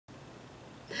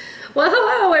Well,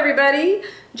 hello everybody.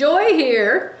 Joy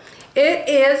here. It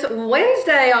is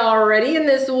Wednesday already in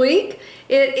this week.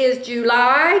 It is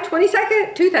July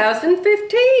 22nd,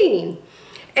 2015.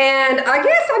 And I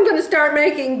guess I'm going to start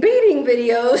making beading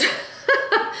videos.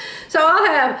 So I'll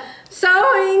have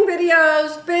sewing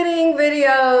videos, fitting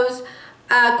videos,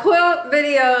 quilt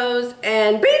videos,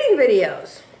 and beading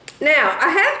videos. Now, I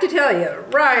have to tell you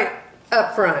right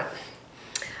up front,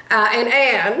 and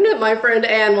Anne, my friend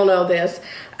Anne will know this,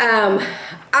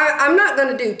 I'm not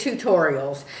going to do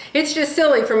tutorials. It's just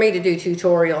silly for me to do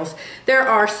tutorials. There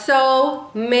are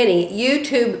so many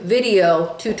YouTube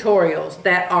video tutorials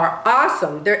that are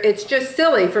awesome. It's just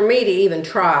silly for me to even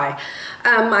try.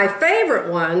 My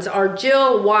favorite ones are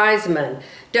Jill Wiseman,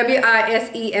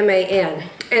 W-I-S-E-M-A-N.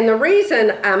 And the reason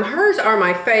hers are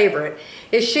my favorite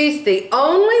is she's the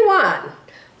only one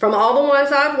from all the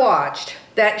ones I've watched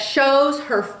that shows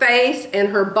her face and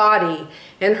her body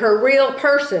and her real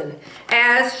person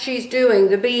as she's doing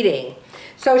the beading.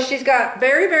 So she's got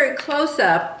very, very close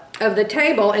up of the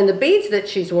table and the beads that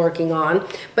she's working on,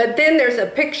 but then there's a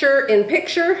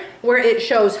picture-in-picture where it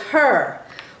shows her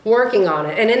working on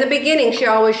it. And in the beginning, she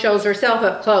always shows herself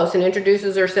up close and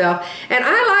introduces herself. And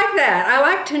I like that. I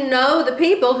like to know the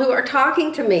people who are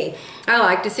talking to me. I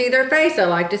like to see their face. I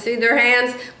like to see their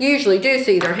hands. Usually do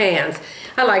see their hands.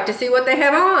 I like to see what they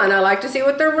have on. I like to see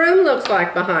what their room looks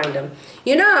like behind them.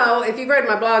 You know, if you've read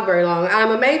my blog very long,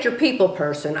 I'm a major people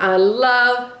person. I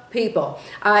love people.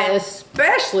 I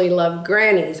especially love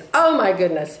grannies. Oh my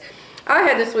goodness. I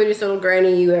had the sweetest little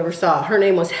granny you ever saw. Her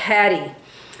name was Hattie.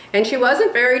 And she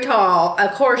wasn't very tall.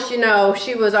 Of course, you know,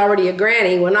 she was already a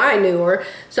granny when I knew her.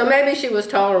 So maybe she was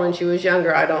taller when she was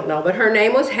younger, I don't know. But her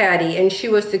name was Hattie, and she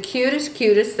was the cutest,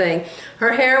 cutest thing.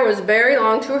 Her hair was very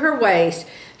long to her waist.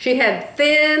 She had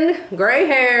thin, gray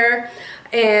hair,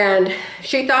 and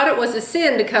she thought it was a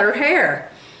sin to cut her hair.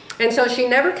 And so she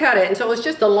never cut it. And so it was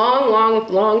just a long, long,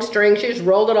 long string. She just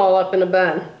rolled it all up in a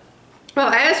bun. Well,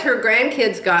 as her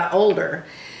grandkids got older,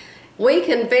 we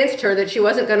convinced her that she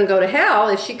wasn't going to go to hell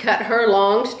if she cut her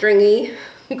long, stringy,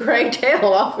 gray tail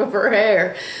off of her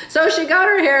hair. So she got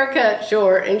her hair cut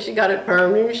short and she got it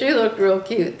permed, and she looked real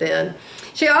cute then.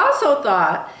 She also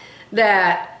thought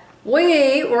that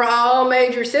we were all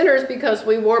major sinners because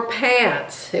we wore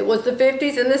pants. It was the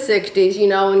 50s and the 60s, you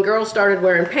know, and girls started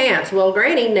wearing pants. Well,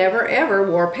 Granny never ever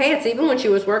wore pants, even when she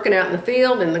was working out in the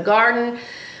field, in the garden,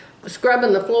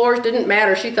 scrubbing the floors, didn't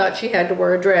matter. She thought she had to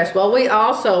wear a dress. Well, we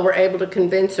also were able to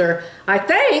convince her, I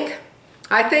think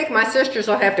my sisters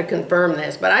will have to confirm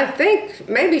this, but I think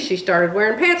maybe she started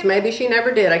wearing pants. Maybe she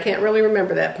never did. I can't really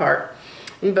remember that part.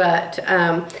 But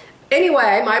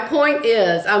anyway, my point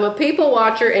is, I'm a people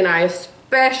watcher, and I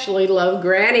especially love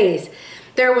grannies.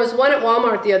 There was one at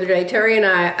Walmart the other day. Terry and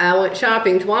I went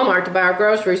shopping to Walmart to buy our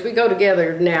groceries. We go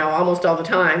together now almost all the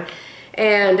time.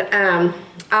 And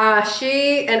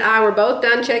she and I were both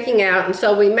done checking out, and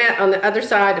so we met on the other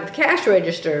side of the cash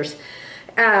registers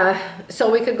so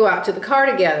we could go out to the car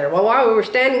together. Well, while we were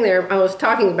standing there, I was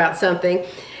talking about something,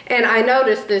 and I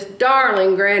noticed this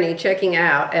darling granny checking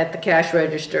out at the cash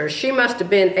register. She must have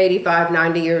been 85,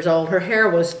 90 years old. Her hair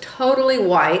was totally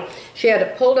white. She had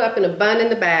it pulled up in a bun in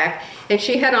the back, and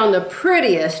she had on the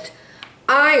prettiest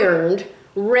ironed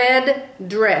red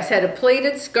dress. Had a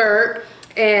pleated skirt,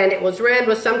 and it was red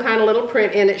with some kind of little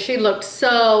print in it. She looked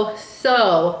so,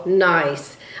 so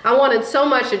nice. I wanted so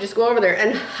much to just go over there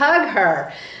and hug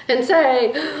her and say,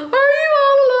 are you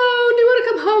all alone? Do you want to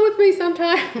come home with me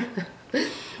sometime?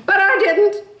 But I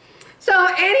didn't. So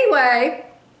anyway,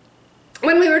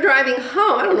 when we were driving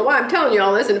home, I don't know why I'm telling you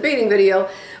all this in a beading video,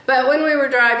 but when we were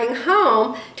driving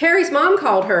home, Terry's mom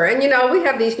called her. And you know, we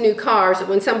have these new cars that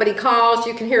when somebody calls,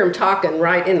 you can hear them talking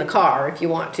right in the car if you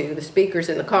want to, the speakers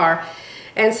in the car.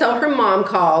 And so her mom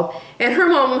called, and her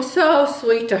mom was so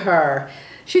sweet to her.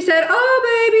 She said, oh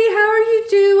baby, how are you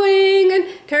doing?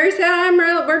 And Terry said,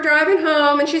 we're driving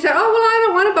home. And she said, oh, well, I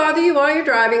don't want to bother you while you're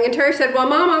driving. And Terry said, well,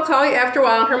 Mom, I'll call you after a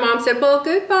while. And her mom said, well,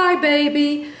 goodbye,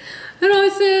 baby. And I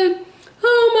said,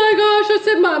 oh my gosh, I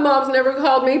said, my mom's never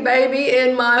called me baby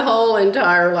in my whole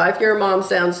entire life. Your mom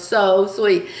sounds so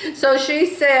sweet. So she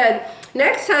said,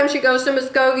 next time she goes to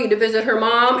Muskogee to visit her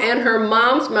mom and her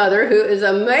mom's mother, who is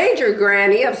a major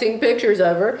granny, I've seen pictures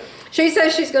of her, she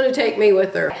says she's going to take me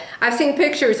with her. I've seen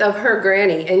pictures of her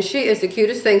granny, and she is the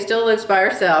cutest thing, still lives by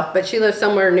herself, but she lives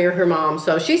somewhere near her mom.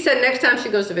 So she said next time she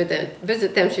goes to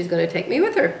visit them, she's going to take me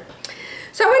with her.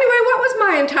 So anyway, what was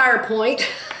my entire point?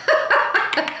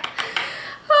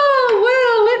 Oh,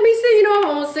 well, let me see, you know,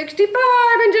 I'm almost 65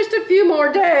 in just a few more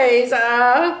days.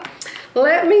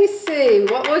 Let me see,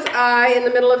 what was I in the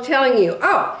middle of telling you?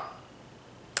 Oh,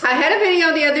 I had a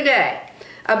video the other day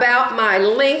about my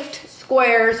linked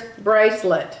squares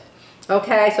bracelet.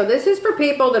 Okay, so this is for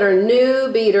people that are new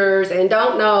beaders and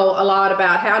don't know a lot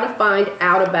about how to find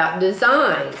out about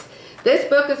designs. This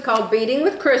book is called Beading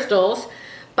with Crystals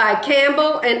by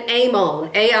Campbell and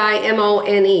Amone,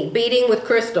 A-I-M-O-N-E, Beading with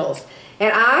Crystals.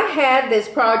 And I had this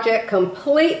project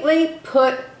completely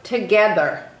put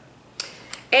together.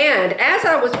 And as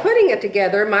I was putting it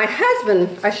together, my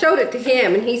husband, I showed it to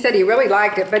him and he said he really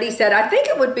liked it, but he said, I think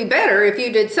it would be better if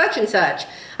you did such and such.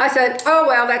 I said, oh,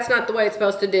 well, that's not the way it's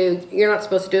supposed to do. You're not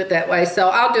supposed to do it that way, so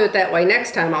I'll do it that way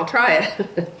next time. I'll try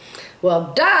it.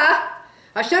 Well, duh!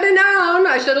 I should have known.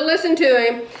 I should have listened to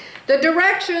him. The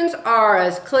directions are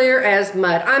as clear as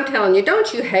mud. I'm telling you,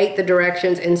 don't you hate the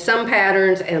directions in some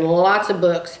patterns and lots of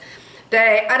books?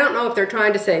 I don't know if they're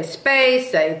trying to save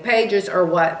space, save pages, or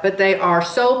what, but they are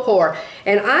so poor.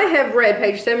 And I have read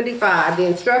page 75, the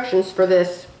instructions for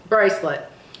this bracelet,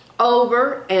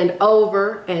 over and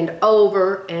over and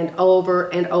over and over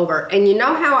and over. And you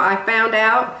know how I found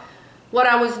out what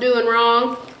I was doing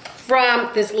wrong? From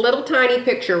this little tiny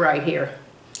picture right here.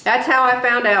 That's how I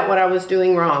found out what I was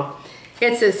doing wrong.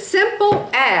 It's as simple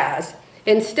as,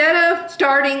 instead of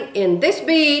starting in this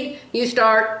bead, you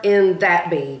start in that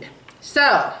bead.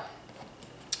 So,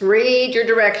 read your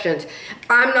directions.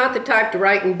 I'm not the type to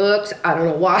write in books. I don't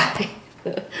know why.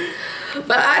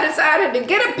 But I decided to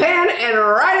get a pen and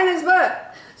write in this book.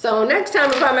 So next time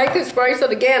if I make this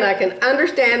bracelet again, I can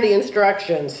understand the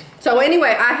instructions. So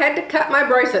anyway, I had to cut my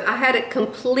bracelet. I had it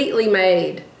completely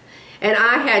made. And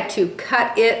I had to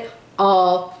cut it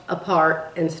all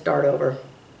apart and start over.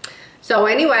 So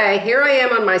anyway, here I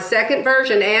am on my second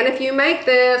version. And if you make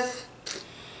this,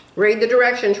 read the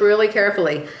directions really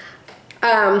carefully.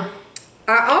 I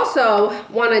also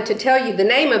wanted to tell you the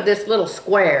name of this little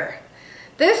square.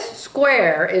 This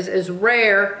square is as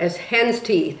rare as hen's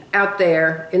teeth out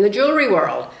there in the jewelry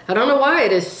world. I don't know why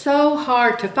it is so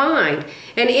hard to find.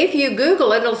 And if you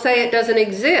Google it, it'll say it doesn't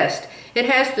exist. It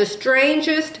has the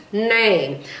strangest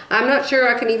name. I'm not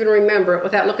sure I can even remember it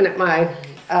without looking at my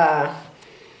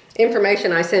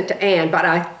information I sent to Anne, but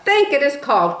I think it is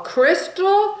called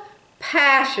Crystal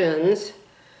Passions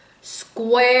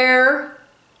Square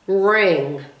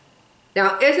Ring.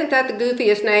 Now, isn't that the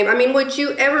goofiest name? I mean, would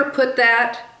you ever put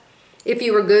that, if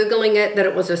you were Googling it, that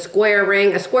it was a square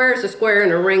ring? A square is a square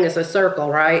and a ring is a circle,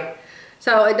 right?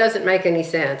 So it doesn't make any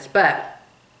sense. But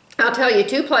I'll tell you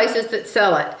two places that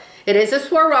sell it. It is a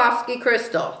Swarovski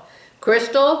crystal.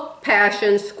 Crystal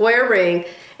Passions Square Ring.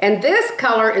 And this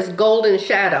color is Golden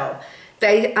Shadow.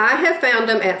 I have found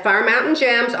them at Fire Mountain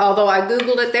Gems, although I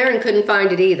Googled it there and couldn't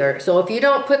find it either. So if you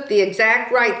don't put the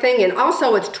exact right thing in,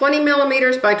 also it's 20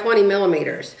 millimeters by 20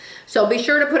 millimeters. So be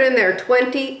sure to put in there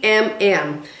 20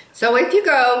 mm. So if you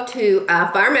go to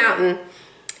Fire Mountain,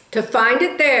 to find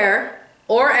it there,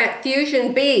 or at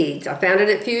Fusion Beads, I found it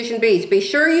at Fusion Beads, be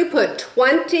sure you put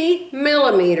 20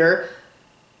 millimeter,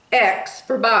 X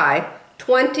for buy,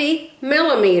 20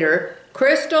 millimeter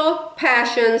Crystal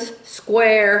Passions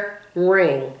Square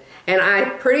Ring. And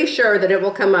I'm pretty sure that it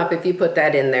will come up if you put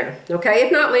that in there. Okay,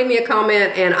 if not, leave me a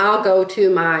comment and I'll go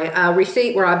to my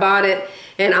receipt where I bought it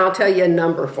and I'll tell you a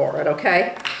number for it,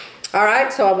 okay? All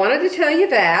right, so I wanted to tell you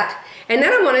that. And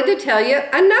then I wanted to tell you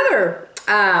another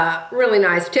really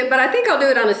nice tip, but I think I'll do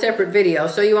it on a separate video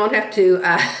so you won't have to,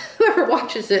 whoever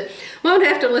watches it won't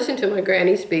have to listen to my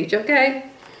granny speech, okay?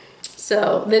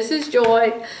 So this is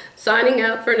Joy signing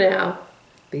out for now.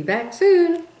 Be back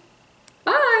soon.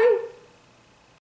 Bye.